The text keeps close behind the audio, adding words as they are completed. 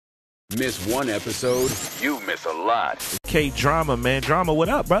Miss one episode, you miss a lot. K-Drama, man. Drama, what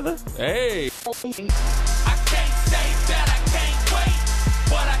up, brother? Hey. I can't say that I can't wait.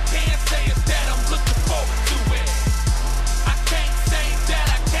 What I can say is that I'm looking forward to it. I can't say that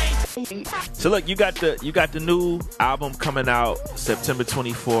I can't. So look, you got the new album coming out September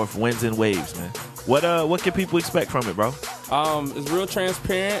 24th, Winds and Waves, man. What can people expect from it, bro? It's real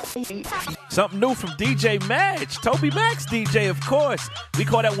transparent. Something new from DJ Madge, Toby Max DJ, of course. We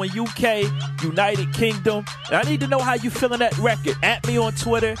call that one UK, United Kingdom. And I need to know how you feeling that record. At me on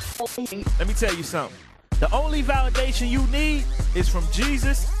Twitter. Let me tell you something. The only validation you need is from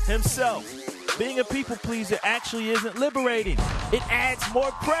Jesus himself. Being a people pleaser actually isn't liberating. It adds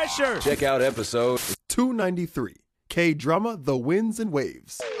more pressure. Check out episode 293. K-Drama, The Winds and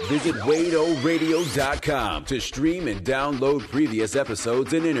Waves. Visit WadeORadio.com to stream and download previous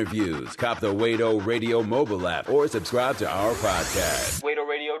episodes and interviews. Cop the Wade O Radio mobile app or subscribe to our podcast.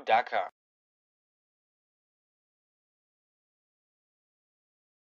 WadeORadio.com.